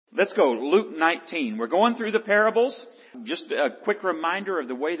Let's go. Luke 19. We're going through the parables. Just a quick reminder of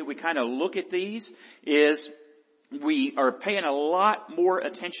the way that we kind of look at these is we are paying a lot more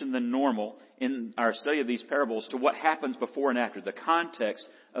attention than normal in our study of these parables to what happens before and after, the context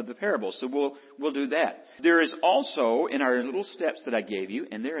of the parables. So we'll do that. There is also, in our little steps that I gave you,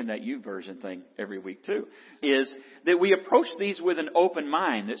 and they're in that YouVersion thing every week too, is that we approach these with an open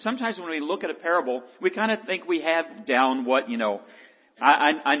mind. That sometimes when we look at a parable, we kind of think we have down what,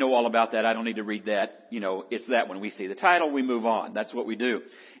 I know all about that. I don't need to read that. It's that when we see the title, we move on. That's what we do.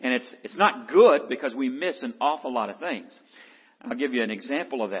 And it's not good because we miss an awful lot of things. I'll give you an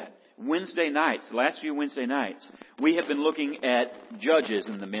example of that. Wednesday nights, the last few Wednesday nights, we have been looking at Judges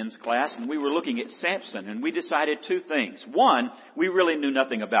in the men's class, and we were looking at Samson, and we decided two things. One, we really knew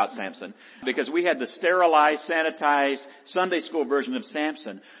nothing about Samson because we had the sterilized, sanitized Sunday school version of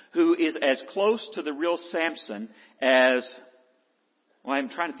Samson, who is as close to the real Samson as... Well, I'm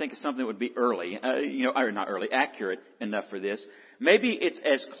trying to think of something that would be accurate enough for this. Maybe it's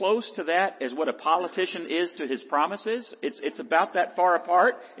as close to that as what a politician is to his promises. It's about that far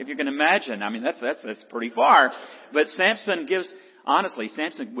apart, if you can imagine. I mean, that's pretty far. But Samson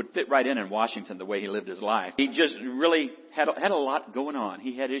would fit right in Washington the way he lived his life. He just really had a lot going on.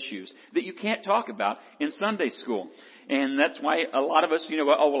 He had issues that you can't talk about in Sunday school. And that's why a lot of us, I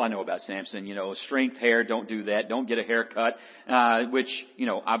know about Samson, strength hair, don't do that, don't get a haircut, which,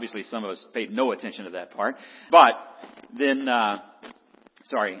 obviously some of us paid no attention to that part. But then, I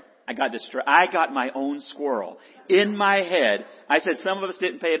got my own squirrel in my head. I said some of us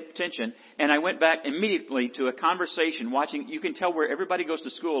didn't pay attention, and I went back immediately to a conversation watching. You can tell where everybody goes to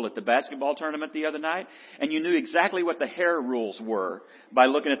school at the basketball tournament the other night, and you knew exactly what the hair rules were by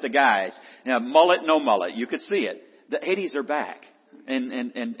looking at the guys. Mullet, no mullet. You could see it. The 80s are back, and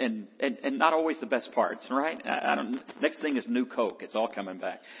not always the best parts, right? Next thing is New Coke. It's all coming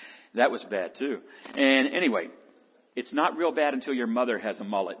back. That was bad too. And anyway, it's not real bad until your mother has a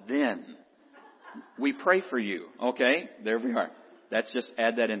mullet. Then we pray for you. Okay, there we are. Let's just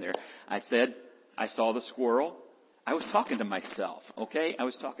add that in there. I said I saw the squirrel. I was talking to myself. Okay, I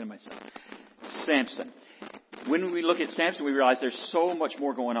was talking to myself. Samson. When we look at Samson, we realize there's so much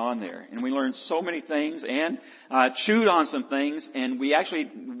more going on there. And we learned so many things and chewed on some things. And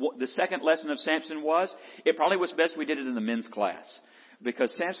the second lesson of Samson it probably was best we did it in the men's class.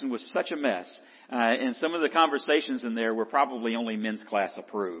 Because Samson was such a mess. And some of the conversations in there were probably only men's class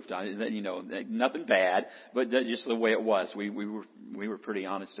approved. Nothing bad, but just the way it was. We were pretty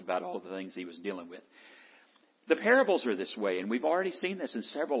honest about all the things he was dealing with. The parables are this way, and we've already seen this in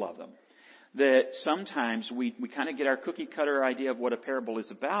several of them. That sometimes we kind of get our cookie cutter idea of what a parable is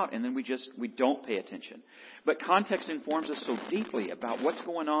about, and then we don't pay attention. But context informs us so deeply about what's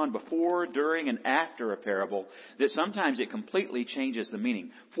going on before, during, and after a parable that sometimes it completely changes the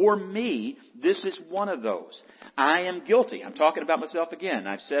meaning. For me, this is one of those. I am guilty. I'm talking about myself again.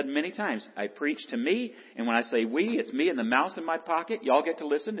 I've said many times, I preach to me, and when I say we, it's me and the mouse in my pocket. Y'all get to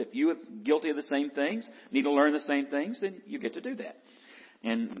listen. If you are guilty of the same things, need to learn the same things, then you get to do that.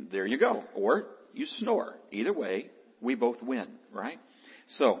 And there you go. Or you snore. Either way, we both win, right?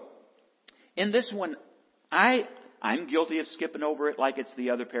 So, in this one, I'm guilty of skipping over it like it's the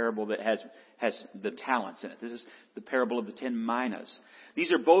other parable that has the talents in it. This is the parable of the 10 minas.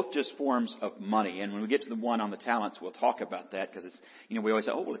 These are both just forms of money. And when we get to the one on the talents, we'll talk about that because it's, we always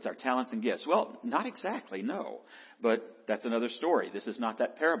say, it's our talents and gifts. Well, not exactly, no. But that's another story. This is not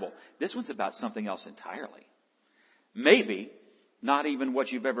that parable. This one's about something else entirely. Maybe not even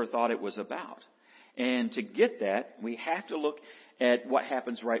what you've ever thought it was about. And to get that, we have to look at what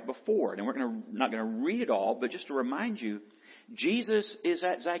happens right before it. And we're not going to read it all, but just to remind you, Jesus is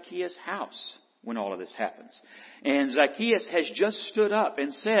at Zacchaeus' house when all of this happens. And Zacchaeus has just stood up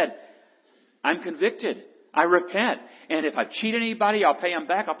and said, I'm convicted. I repent. And if I've cheated anybody, I'll pay them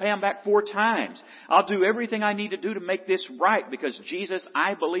back. I'll pay them back 4 times. I'll do everything I need to do to make this right because Jesus,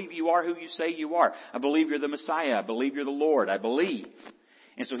 I believe you are who you say you are. I believe you're the Messiah. I believe you're the Lord. I believe.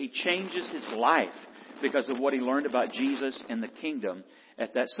 And so he changes his life because of what he learned about Jesus and the kingdom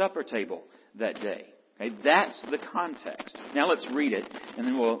at that supper table that day. Okay, that's the context. Now let's read it and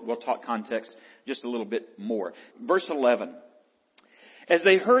then we'll talk context just a little bit more. Verse 11. As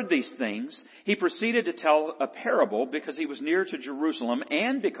they heard these things, he proceeded to tell a parable because he was near to Jerusalem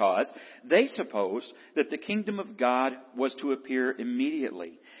and because they supposed that the kingdom of God was to appear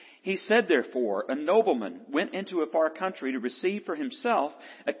immediately. He said, therefore, a nobleman went into a far country to receive for himself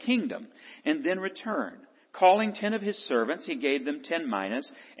a kingdom and then return. Calling 10 of his servants, he gave them 10 minas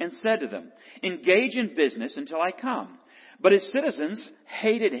and said to them, engage in business until I come. But his citizens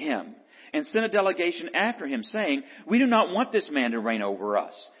hated him and sent a delegation after him, saying, we do not want this man to reign over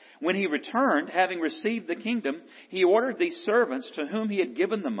us. When he returned, having received the kingdom, he ordered these servants to whom he had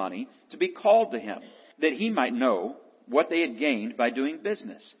given the money to be called to him, that he might know what they had gained by doing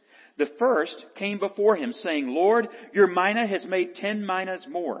business. The first came before him, saying, Lord, your mina has made 10 minas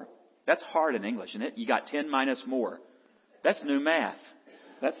more. That's hard in English, isn't it? You got 10 minas more. That's new math.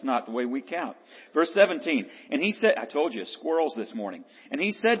 That's not the way we count. Verse 17, and he said, I told you, squirrels this morning. And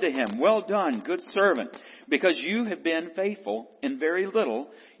he said to him, well done, good servant, because you have been faithful in very little,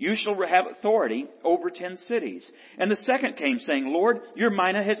 you shall have authority over 10 cities. And the second came saying, Lord, your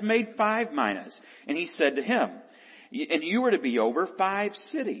mina has made 5 minas. And he said to him, and you are to be over 5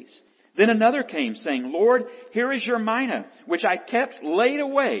 cities. Then another came saying, Lord, here is your mina, which I kept laid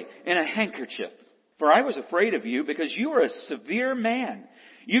away in a handkerchief. For I was afraid of you, because you are a severe man.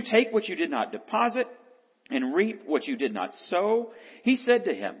 You take what you did not deposit and reap what you did not sow. He said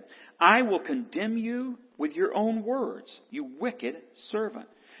to him, I will condemn you with your own words, you wicked servant.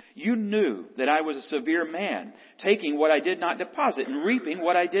 You knew that I was a severe man, taking what I did not deposit and reaping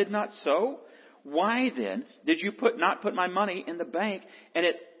what I did not sow. Why then did you not put my money in the bank, and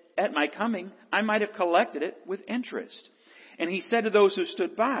at my coming I might have collected it with interest? And he said to those who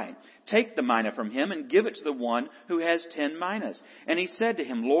stood by, take the mina from him and give it to the one who has 10 minas. And he said to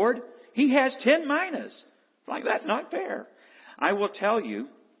him, Lord, he has 10 minas. It's like, that's not fair. I tell you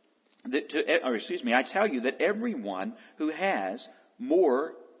that everyone who has,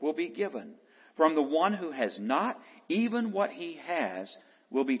 more will be given. From the one who has not, even what he has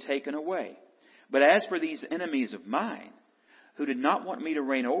will be taken away. But as for these enemies of mine, who did not want me to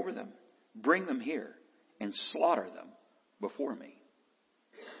reign over them, bring them here and slaughter them before me.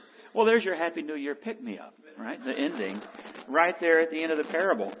 Well, there's your Happy New Year pick-me-up, right? The ending right there at the end of the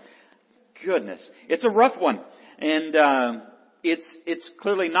parable. Goodness. It's a rough one. And it's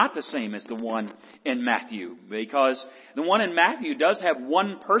clearly not the same as the one in Matthew, because the one in Matthew does have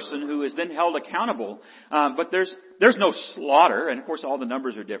one person who is then held accountable, but there's no slaughter, and of course all the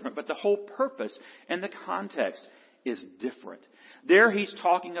numbers are different, but the whole purpose and the context is different. There he's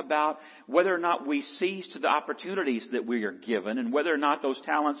talking about whether or not we seize to the opportunities that we are given, and whether or not those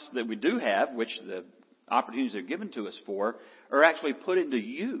talents that we do have, which the opportunities are given to us for, are actually put into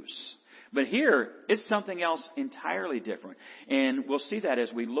use. But here, it's something else entirely different. And we'll see that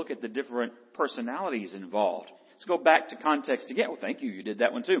as we look at the different personalities involved. Let's go back to context again. Well, thank you. You did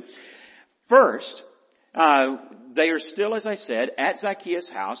that one too. First, they are still, as I said, at Zacchaeus'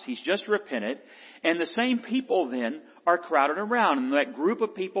 house. He's just repented. And the same people then are crowded around. And that group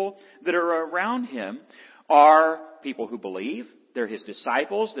of people that are around him are people who believe. They're his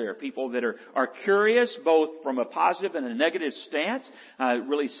disciples. They're people that are curious, both from a positive and a negative stance,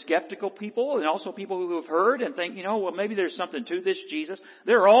 really skeptical people, and also people who have heard and think, well, maybe there's something to this Jesus.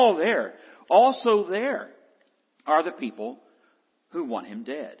 They're all there. Also there are the people who want him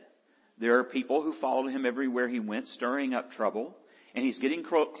dead. There are people who followed him everywhere he went, stirring up trouble. And he's getting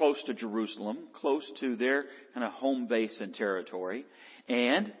close to Jerusalem, close to their kind of home base and territory.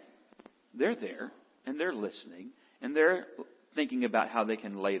 And they're there, and they're listening, and they're thinking about how they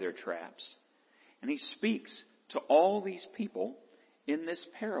can lay their traps. And he speaks to all these people in this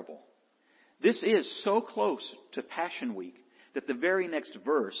parable. This is so close to Passion Week that the very next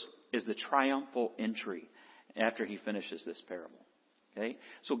verse is the triumphal entry after he finishes this parable. Okay?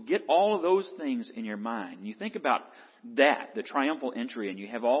 So get all of those things in your mind. You think about that, the triumphal entry, and you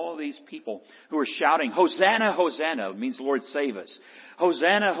have all of these people who are shouting, Hosanna, Hosanna, means Lord save us.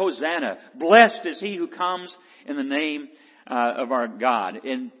 Hosanna, Hosanna, blessed is he who comes in the name of our God.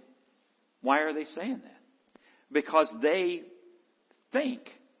 And why are they saying that? Because they think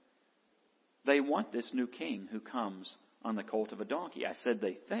they want this new king who comes on the colt of a donkey. I said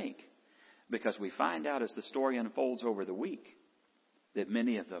they think because we find out as the story unfolds over the week that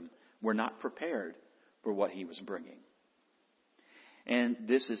many of them were not prepared for what he was bringing. And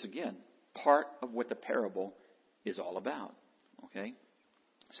this is, again, part of what the parable is all about. Okay?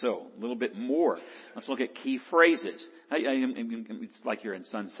 So, a little bit more. Let's look at key phrases. It's like you're in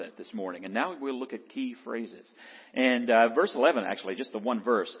Sunset this morning. And now we'll look at key phrases. And verse 11, actually, just the one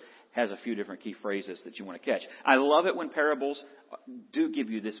verse, has a few different key phrases that you want to catch. I love it when parables do give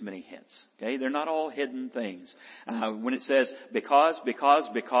you this many hints. Okay? They're not all hidden things. When it says, because,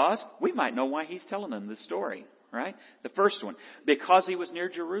 we might know why he's telling them this story. Right? The first one, because he was near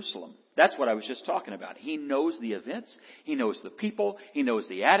Jerusalem. That's what I was just talking about. He knows the events. He knows the people. He knows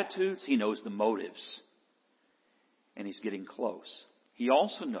the attitudes. He knows the motives. And he's getting close. He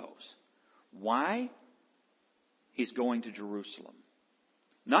also knows why he's going to Jerusalem.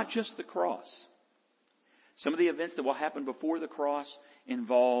 Not just the cross. Some of the events that will happen before the cross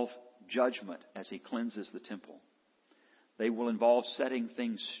involve judgment as he cleanses the temple. They will involve setting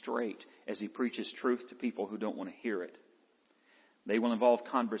things straight as he preaches truth to people who don't want to hear it. They will involve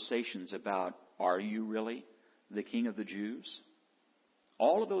conversations about, are you really the King of the Jews?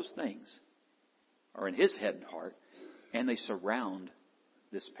 All of those things are in his head and heart, and they surround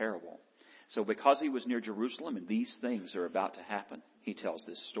this parable. So because he was near Jerusalem and these things are about to happen, he tells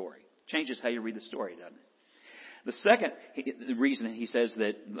this story. Changes how you read the story, doesn't it? The second reason he says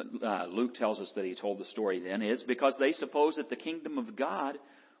that Luke tells us that he told the story then is because they suppose that the kingdom of God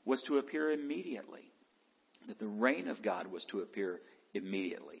was to appear immediately. That the reign of God was to appear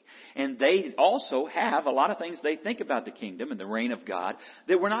immediately. And they also have a lot of things they think about the kingdom and the reign of God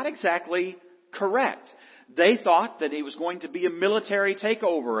that were not exactly correct. They thought that it was going to be a military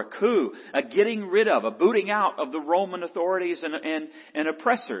takeover, a coup, a getting rid of, a booting out of the Roman authorities and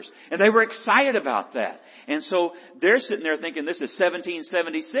oppressors. And they were excited about that. And so they're sitting there thinking this is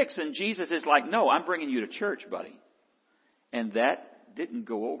 1776 and Jesus is like, no, I'm bringing you to church, buddy. And that didn't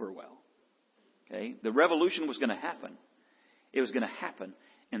go over well. Okay? The revolution was going to happen. It was going to happen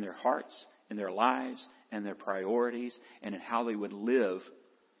in their hearts, in their lives, and their priorities, and in how they would live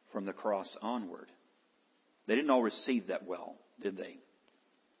from the cross onward. They didn't all receive that well, did they?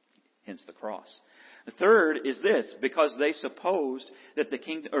 Hence the cross. The third is this, because they supposed that the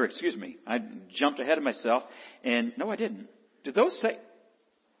kingdom, I jumped ahead of myself, and no, I didn't. Did those say?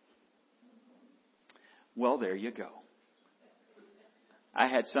 Well, there you go. I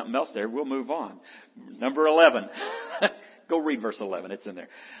had something else there. We'll move on. Number 11. Go read verse 11. It's in there.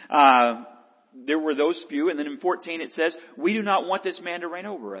 There were those few. And then in 14 it says, we do not want this man to reign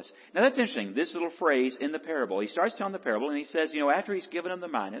over us. Now that's interesting. This little phrase in the parable. He starts telling the parable and he says, after he's given them the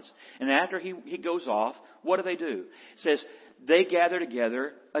minas and after he goes off, what do? It says, they gather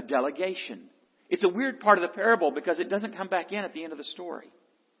together a delegation. It's a weird part of the parable because it doesn't come back in at the end of the story.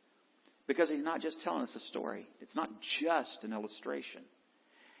 Because he's not just telling us a story. It's not just an illustration.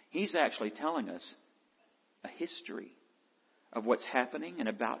 He's actually telling us a history of what's happening and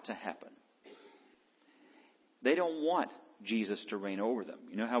about to happen. They don't want Jesus to reign over them.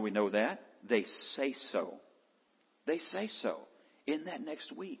 You know how we know that? They say so. They say so in that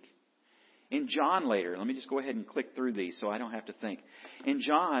next week. In John later, let me just go ahead and click through these so I don't have to think. In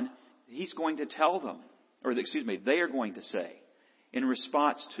John, he's going to tell them, they are going to say, in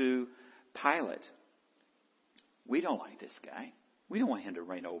response to Pilate, we don't like this guy. We don't want him to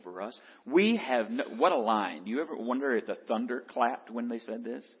reign over us. What a line. Do you ever wonder if the thunder clapped when they said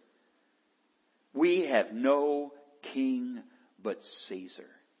this? We have no king but Caesar.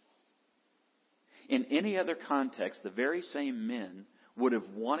 In any other context, the very same men would have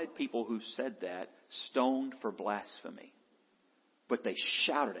wanted people who said that stoned for blasphemy. But they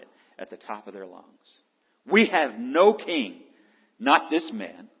shouted it at the top of their lungs. We have no king, not this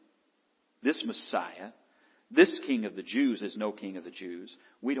man, this Messiah. This King of the Jews is no King of the Jews.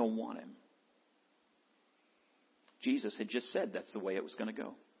 We don't want him. Jesus had just said that's the way it was going to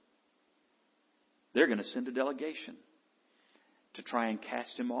go. They're going to send a delegation to try and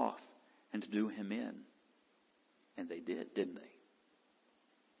cast him off and to do him in. And they did, didn't they?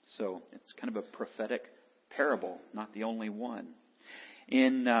 So it's kind of a prophetic parable, not the only one.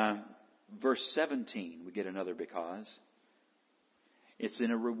 In verse 17, we get another because. It's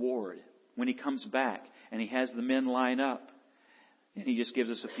in a reward. When he comes back and he has the men line up. And he just gives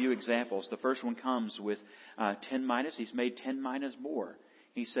us a few examples. The first one comes with 10 minas. He's made 10 minas more.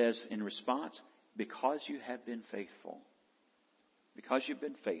 He says in response, because you have been faithful. Because you've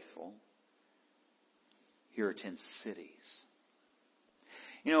been faithful, here are 10 cities.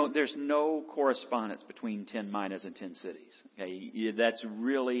 There's no correspondence between 10 minas and 10 cities. Okay? That's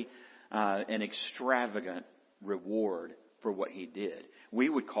really an extravagant reward for what he did. We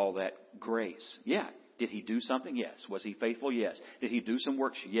would call that grace. Yeah. Did he do something? Yes. Was he faithful? Yes. Did he do some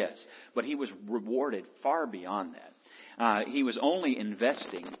works? Yes. But he was rewarded far beyond that. He was only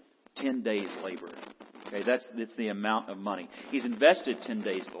investing 10 days' labor. Okay, that's the amount of money. He's invested 10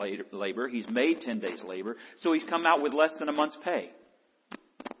 days' labor. He's made 10 days' labor. So he's come out with less than a month's pay.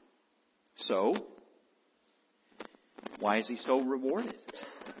 So, why is he so rewarded?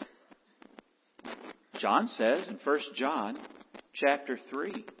 John says in 1 John chapter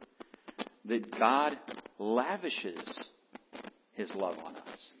 3 that God lavishes his love on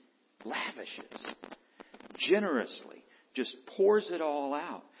us. Lavishes. Generously. Just pours it all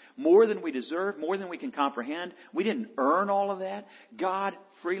out. More than we deserve, more than we can comprehend. We didn't earn all of that. God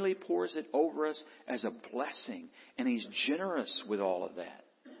freely pours it over us as a blessing. And he's generous with all of that.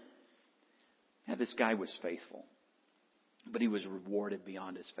 Now, this guy was faithful. But he was rewarded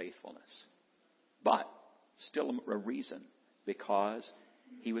beyond his faithfulness. But still a reason. Because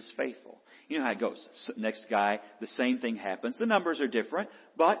He was faithful. You know how it goes. Next guy, the same thing happens. The numbers are different,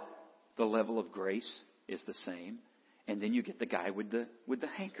 but the level of grace is the same. And then you get the guy with the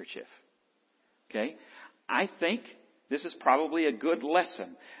handkerchief. Okay? I think this is probably a good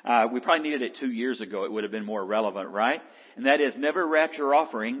lesson. We probably needed it 2 years ago. It would have been more relevant, right? And that is, never wrap your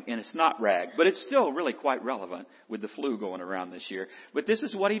offering in a snot rag. But it's still really quite relevant with the flu going around this year. But this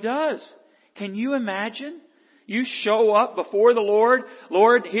is what he does. Can you imagine? You show up before the Lord.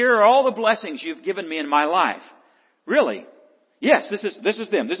 Lord, here are all the blessings you've given me in my life. Really? Yes, this is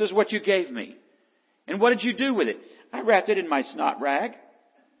them. This is what you gave me. And what did you do with it? I wrapped it in my snot rag.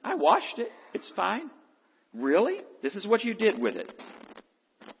 I washed it. It's fine. Really? This is what you did with it?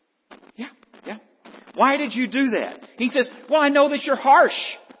 Yeah. Why did you do that? He says, well, I know that you're harsh.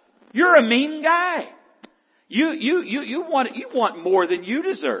 You're a mean guy. You want more than you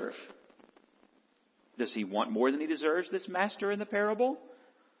deserve. Does he want more than he deserves, this master in the parable?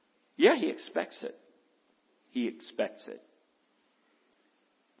 Yeah, he expects it. He expects it.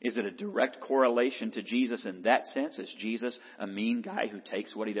 Is it a direct correlation to Jesus in that sense? Is Jesus a mean guy who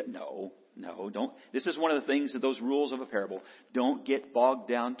takes what he does? No, don't. This is one of the things of those rules of a parable. Don't get bogged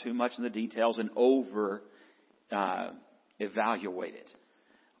down too much in the details and evaluate it.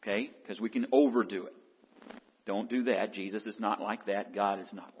 Okay? Because we can overdo it. Don't do that. Jesus is not like that. God is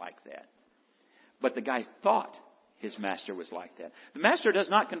not like that. But the guy thought his master was like that. The master does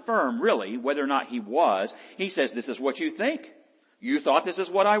not confirm, really, whether or not he was. He says, this is what you think. You thought this is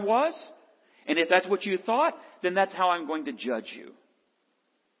what I was? And if that's what you thought, then that's how I'm going to judge you.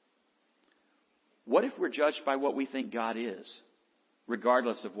 What if we're judged by what we think God is,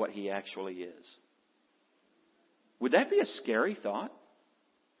 regardless of what He actually is? Would that be a scary thought?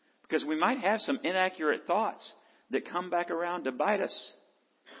 Because we might have some inaccurate thoughts that come back around to bite us.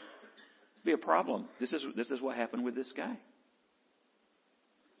 Be a problem. This is what happened with this guy.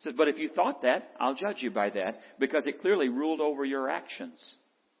 It says, but if you thought that, I'll judge you by that, because it clearly ruled over your actions.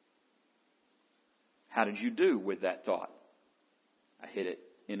 How did you do with that thought? I hid it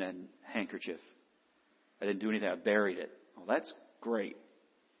in a handkerchief. I didn't do anything. I buried it. Well, that's great.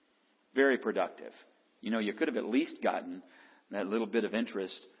 Very productive. You know, you could have at least gotten that little bit of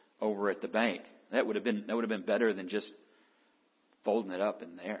interest over at the bank. That would have been better than just folding it up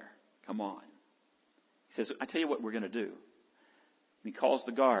in there. Come on. He says, I tell you what we're going to do. And he calls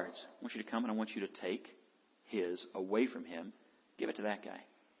the guards. I want you to come and I want you to take his away from him. Give it to that guy.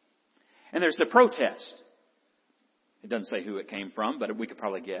 And there's the protest. It doesn't say who it came from, but we could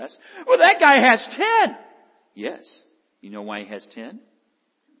probably guess. Well, that guy has 10. Yes. You know why he has 10?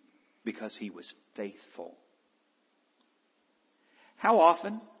 Because he was faithful. How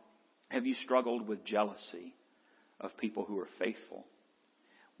often have you struggled with jealousy of people who are faithful?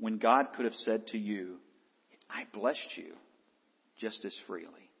 When God could have said to you, I blessed you just as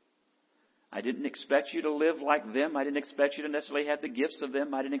freely. I didn't expect you to live like them. I didn't expect you to necessarily have the gifts of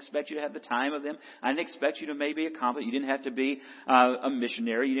them. I didn't expect you to have the time of them. I didn't expect you to maybe accomplish. You didn't have to be a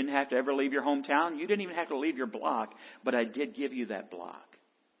missionary. You didn't have to ever leave your hometown. You didn't even have to leave your block. But I did give you that block.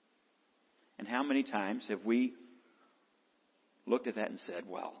 And how many times have we looked at that and said,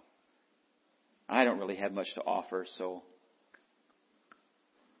 well, I don't really have much to offer, so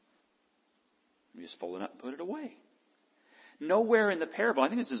you just fold it up and put it away. Nowhere in the parable, I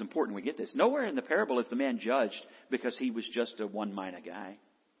think this is important we get this. Nowhere in the parable is the man judged because he was just a one-minded guy.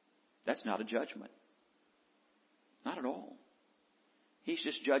 That's not a judgment. Not at all. He's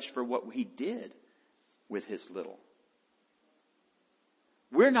just judged for what he did with his little.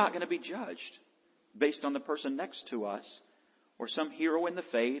 We're not going to be judged based on the person next to us or some hero in the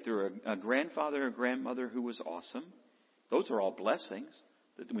faith or a grandfather or grandmother who was awesome. Those are all blessings.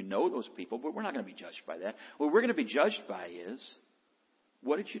 We know those people, but we're not going to be judged by that. What we're going to be judged by is,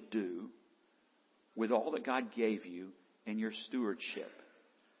 what did you do with all that God gave you in your stewardship?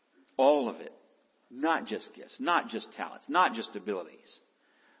 All of it. Not just gifts, not just talents, not just abilities.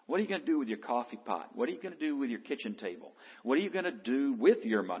 What are you going to do with your coffee pot? What are you going to do with your kitchen table? What are you going to do with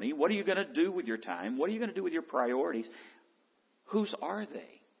your money? What are you going to do with your time? What are you going to do with your priorities? Whose are they?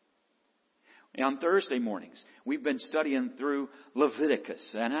 On Thursday mornings, we've been studying through Leviticus.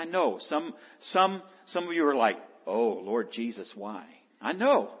 And I know some of you are like, oh, Lord Jesus, why? I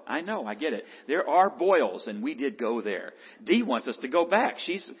know, I get it. There are boils, and we did go there. Dee wants us to go back.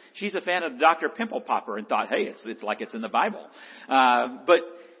 She's a fan of Dr. Pimple Popper and thought, hey, it's like it's in the Bible. But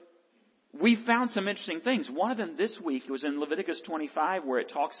we found some interesting things. One of them this week was in Leviticus 25, where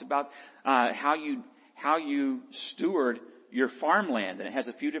it talks about how you steward your farmland, and it has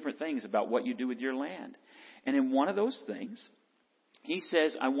a few different things about what you do with your land. And in one of those things, he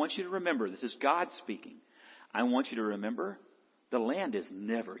says, I want you to remember, this is God speaking, I want you to remember the land is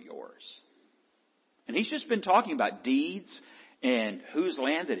never yours. And he's just been talking about deeds and whose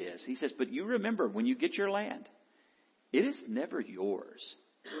land it is. He says, but you remember, when you get your land, it is never yours.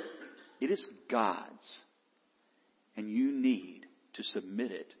 It is God's. And you need to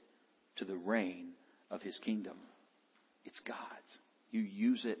submit it to the reign of His kingdom. It's God's. You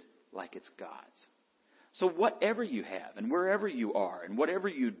use it like it's God's. So whatever you have, and wherever you are, and whatever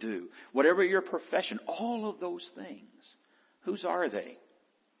you do, whatever your profession, all of those things, whose are they?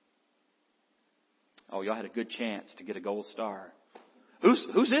 Oh, y'all had a good chance to get a gold star.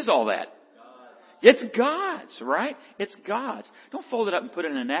 Whose is all that? It's God's, right? It's God's. Don't fold it up and put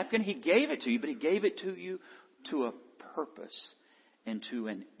it in a napkin. He gave it to you, but He gave it to you to a purpose and to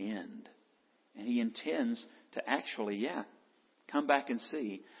an end. And He intends to actually, come back and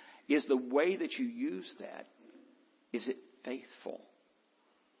see, is the way that you use that, is it faithful?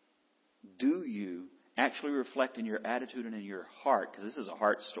 Do you actually reflect in your attitude and in your heart, because this is a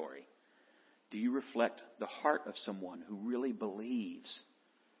heart story, do you reflect the heart of someone who really believes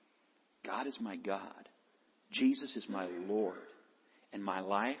God is my God, Jesus is my Lord, and my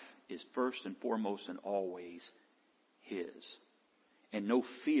life is first and foremost and always His? And no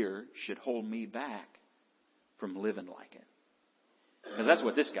fear should hold me back from living like it. Because that's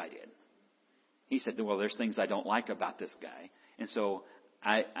what this guy did. He said, well, there's things I don't like about this guy, and so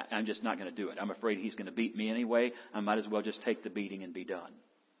I'm just not going to do it. I'm afraid he's going to beat me anyway. I might as well just take the beating and be done.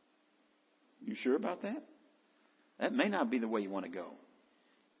 You sure about that? That may not be the way you want to go.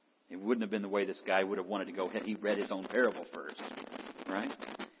 It wouldn't have been the way this guy would have wanted to go. He read his own parable first, right?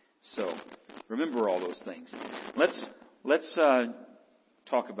 So remember all those things. Let's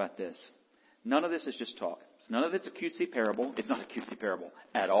talk about this. None of this is just talk. None of it's a cutesy parable. It's not a cutesy parable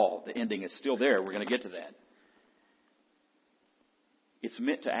at all. The ending is still there. We're going to get to that. It's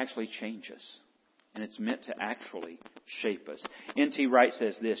meant to actually change us. And it's meant to actually shape us. N.T. Wright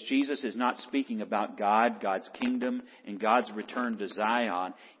says this: Jesus is not speaking about God, God's kingdom, and God's return to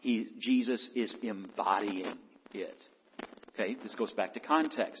Zion. Jesus is embodying it. Okay, this goes back to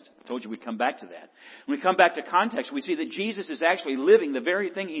context. I told you we'd come back to that. When we come back to context, we see that Jesus is actually living the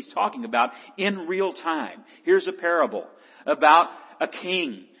very thing He's talking about in real time. Here's a parable about a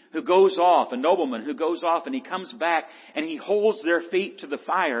king who goes off, a nobleman who goes off, and he comes back and he holds their feet to the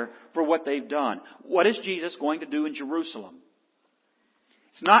fire for what they've done. What is Jesus going to do in Jerusalem?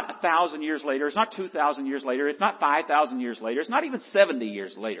 It's not 1,000 years later. It's not 2,000 years later. It's not 5,000 years later. It's not even 70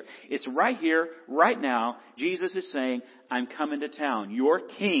 years later. It's right here, right now. Jesus is saying, I'm coming to town. Your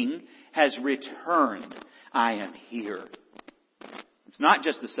king has returned. I am here. It's not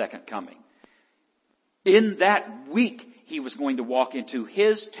just the second coming. In that week, He was going to walk into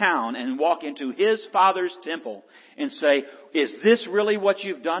His town and walk into His Father's temple and say, is this really what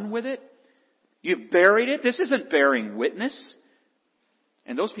you've done with it? You've buried it? This isn't bearing witness.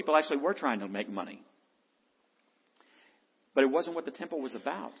 And those people actually were trying to make money. But it wasn't what the temple was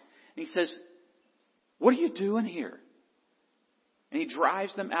about. And He says, what are you doing here? And He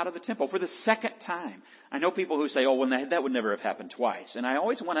drives them out of the temple for the second time. I know people who say, oh, well, that would never have happened twice. And I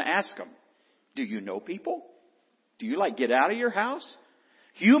always want to ask them, do you know people? Do you get out of your house?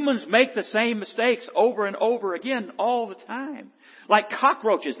 Humans make the same mistakes over and over again all the time. Like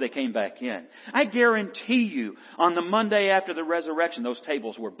cockroaches, they came back in. I guarantee you, on the Monday after the resurrection, those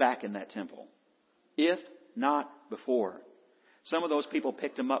tables were back in that temple. If not before. Some of those people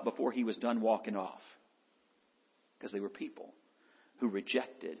picked Him up before He was done walking off. Because they were people who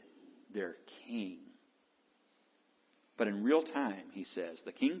rejected their king. But in real time, He says,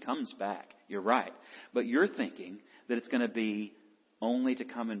 the king comes back. You're right. But you're thinking that it's going to be only to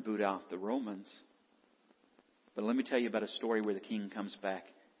come and boot out the Romans. But let me tell you about a story where the king comes back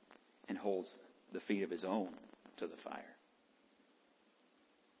and holds the feet of his own to the fire.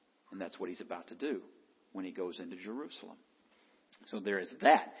 And that's what He's about to do when He goes into Jerusalem. So there is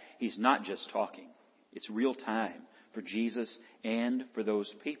that. He's not just talking. It's real time for Jesus and for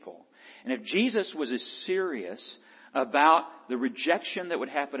those people. And if Jesus was as serious about the rejection that would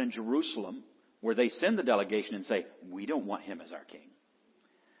happen in Jerusalem, where they send the delegation and say, we don't want Him as our king,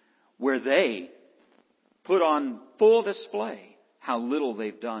 where they put on full display how little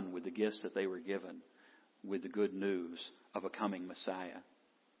they've done with the gifts that they were given with the good news of a coming Messiah,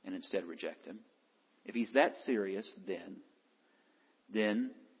 and instead reject Him. If He's that serious,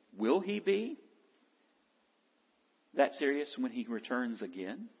 then will He be that serious when He returns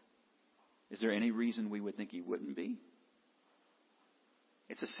again? Is there any reason we would think He wouldn't be?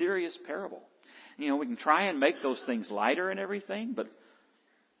 It's a serious parable. We can try and make those things lighter and everything, but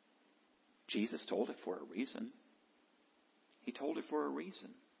Jesus told it for a reason. He told it for a reason.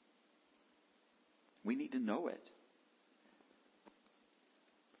 We need to know it.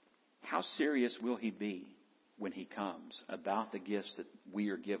 how serious will He be when He comes about the gifts that we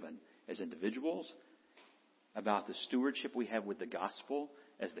are given as individuals, about the stewardship we have with the gospel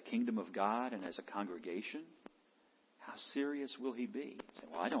as the kingdom of God and as a congregation? How serious will He be? You say,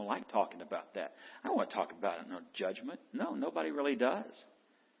 well, I don't like talking about that. I don't want to talk about it in judgment. No, nobody really does.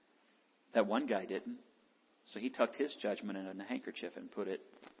 That one guy didn't. So he tucked his judgment in a handkerchief and put it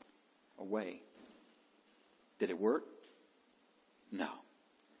away. Did it work? No.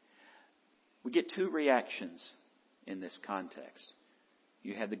 We get two reactions in this context.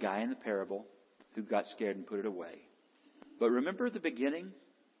 You had the guy in the parable who got scared and put it away. But remember the beginning?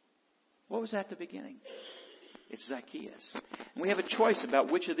 What was at the beginning? It's Zacchaeus. And we have a choice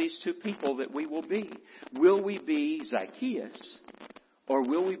about which of these two people that we will be. Will we be Zacchaeus, or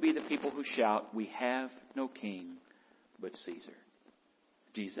will we be the people who shout, we have no king but Caesar?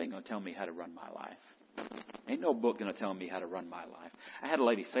 Jesus ain't going to tell me how to run my life. Ain't no book going to tell me how to run my life. I had a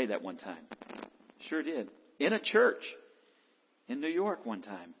lady say that one time. Sure did. In a church in New York one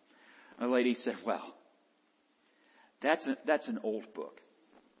time. A lady said, well, that's an old book.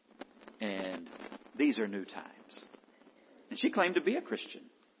 And these are new times. And she claimed to be a Christian.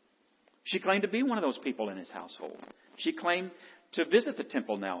 She claimed to be one of those people in his household. She claimed to visit the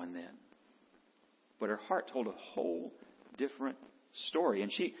temple now and then. But her heart told a whole different story.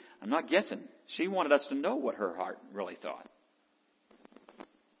 And I'm not guessing, she wanted us to know what her heart really thought.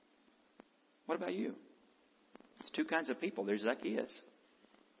 What about you? There's two kinds of people. There's Zacchaeus.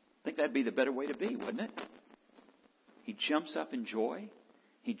 I think that'd be the better way to be, wouldn't it? He jumps up in joy.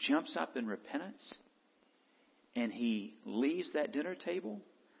 He jumps up in repentance. And he leaves that dinner table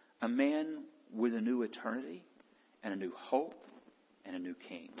a man with a new eternity and a new hope and a new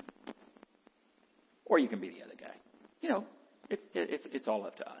king. Or you can be the other guy. You know, it's all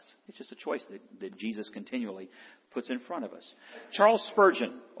up to us. It's just a choice that Jesus continually puts in front of us. Charles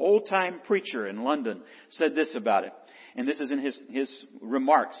Spurgeon, old-time preacher in London, said this about it. And this is in his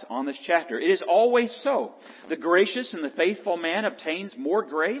remarks on this chapter. It is always so. The gracious and the faithful man obtains more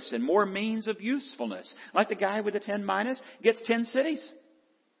grace and more means of usefulness. Like the guy with the 10 minas gets 10 cities.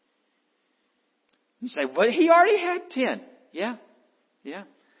 You say, well, he already had 10. Yeah.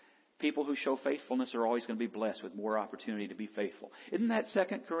 People who show faithfulness are always going to be blessed with more opportunity to be faithful. Isn't that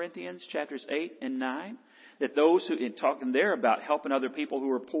 2 Corinthians chapters 8 and 9? That those who, in talking there about helping other people who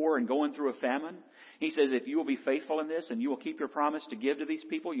are poor and going through a famine, he says, if you will be faithful in this and you will keep your promise to give to these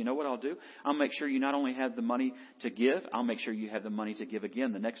people, you know what I'll do? I'll make sure you not only have the money to give, I'll make sure you have the money to give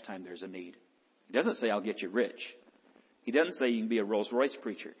again the next time there's a need. He doesn't say, I'll get you rich. He doesn't say you can be a Rolls Royce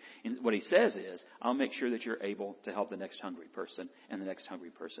preacher. And what he says is, I'll make sure that you're able to help the next hungry person and the next hungry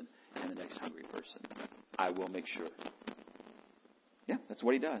person and the next hungry person. I will make sure. Yeah, that's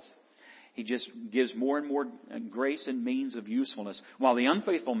what he does. He just gives more and more grace and means of usefulness, while the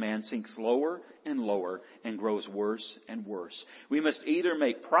unfaithful man sinks lower and lower and grows worse and worse. We must either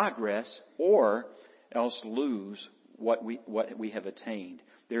make progress or else lose what we have attained.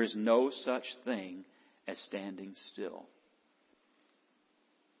 There is no such thing as standing still.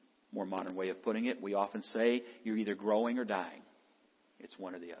 More modern way of putting it, we often say you're either growing or dying. It's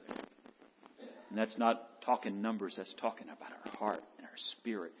one or the other. And that's not talking numbers, that's talking about our heart and our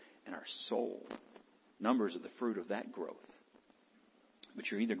spirit and our soul. Numbers are the fruit of that growth. But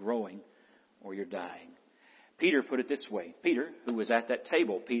you're either growing or you're dying. Peter put it this way. Peter, who was at that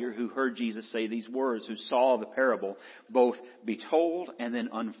table, Peter, who heard Jesus say these words, who saw the parable both be told and then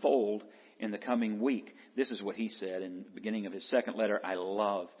unfold in the coming week. This is what he said in the beginning of his second letter. I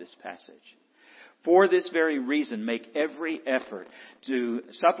love this passage. For this very reason, make every effort to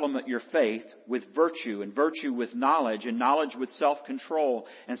supplement your faith with virtue, and virtue with knowledge, and knowledge with self-control,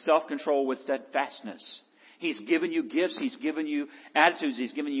 and self-control with steadfastness. He's given you gifts. He's given you attitudes.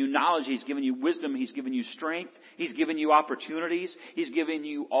 He's given you knowledge. He's given you wisdom. He's given you strength. He's given you opportunities. He's given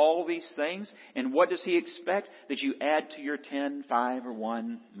you all these things. And what does He expect? That you add to your 10, 5, or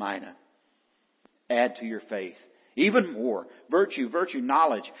 1 mina. Add to your faith. Even more. Virtue,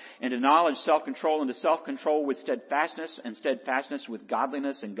 knowledge. And to knowledge, self-control. And to self-control with steadfastness. And steadfastness with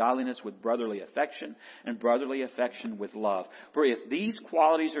godliness. And godliness with brotherly affection. And brotherly affection with love. For if these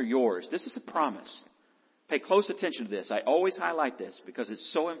qualities are yours, this is a promise. Pay close attention to this. I always highlight this because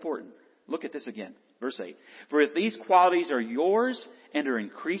it's so important. Look at this again. Verse 8. For if these qualities are yours and are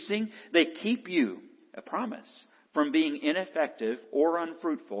increasing, they keep you, a promise, from being ineffective or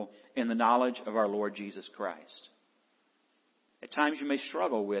unfruitful in the knowledge of our Lord Jesus Christ. At times you may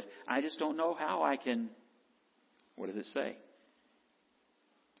struggle with, I just don't know how I can, what does it say?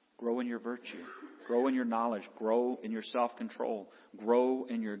 Grow in your virtue. Grow in your knowledge. Grow in your self-control. Grow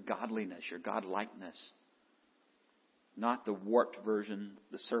in your godliness, your godlikeness. Not the warped version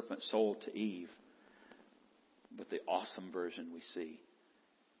the serpent sold to Eve, but the awesome version we see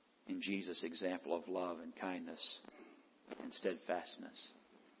in Jesus' example of love and kindness and steadfastness.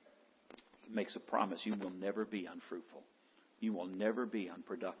 He makes a promise: you will never be unfruitful. You will never be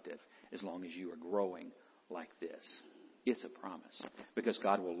unproductive as long as you are growing like this. It's a promise. Because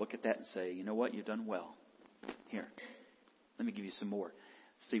God will look at that and say, you know what, you've done well. Here, let me give you some more.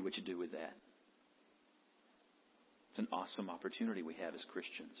 See what you do with that. It's an awesome opportunity we have as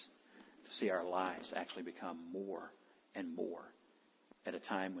Christians to see our lives actually become more and more at a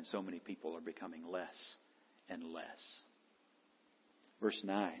time when so many people are becoming less and less. Verse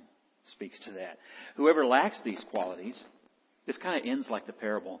 9 speaks to that. Whoever lacks these qualities, this kind of ends like the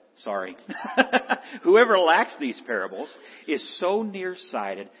parable. Sorry. Whoever lacks these parables is so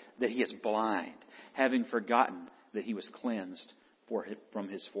nearsighted that he is blind, having forgotten that he was cleansed from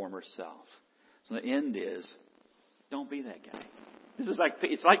his former self. So the end is, don't be that guy.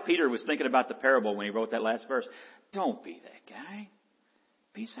 It's like Peter was thinking about the parable when he wrote that last verse. Don't be that guy.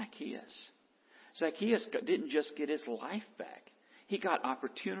 Be Zacchaeus. Zacchaeus didn't just get his life back. He got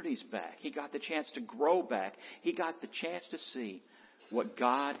opportunities back. He got the chance to grow back. He got the chance to see what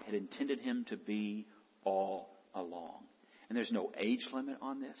God had intended him to be all along. And there's no age limit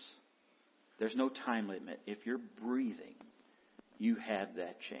on this. There's no time limit. If you're breathing, you have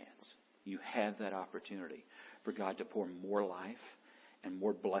that chance. You have that opportunity for God to pour more life and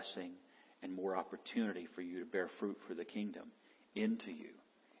more blessing and more opportunity for you to bear fruit for the kingdom into you.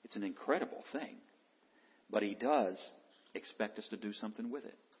 It's an incredible thing. But He does expect us to do something with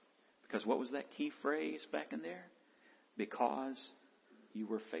it. Because what was that key phrase back in there? Because you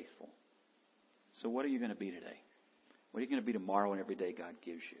were faithful. So what are you going to be today? What are you going to be tomorrow and every day God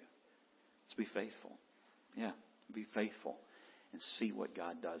gives you? Let's be faithful. Yeah, be faithful and see what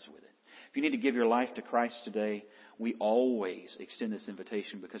God does with it. If you need to give your life to Christ today, we always extend this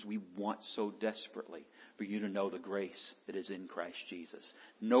invitation because we want so desperately for you to know the grace that is in Christ Jesus.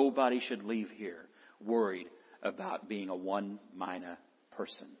 Nobody should leave here worried about being a one-mina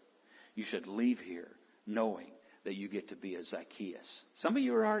person. You should leave here knowing that you get to be a Zacchaeus. Some of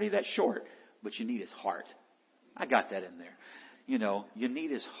you are already that short, but you need his heart. I got that in there. You know, you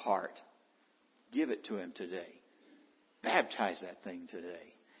need his heart. Give it to him today. Baptize that thing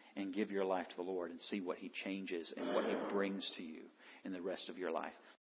today and give your life to the Lord and see what he changes and what he brings to you in the rest of your life.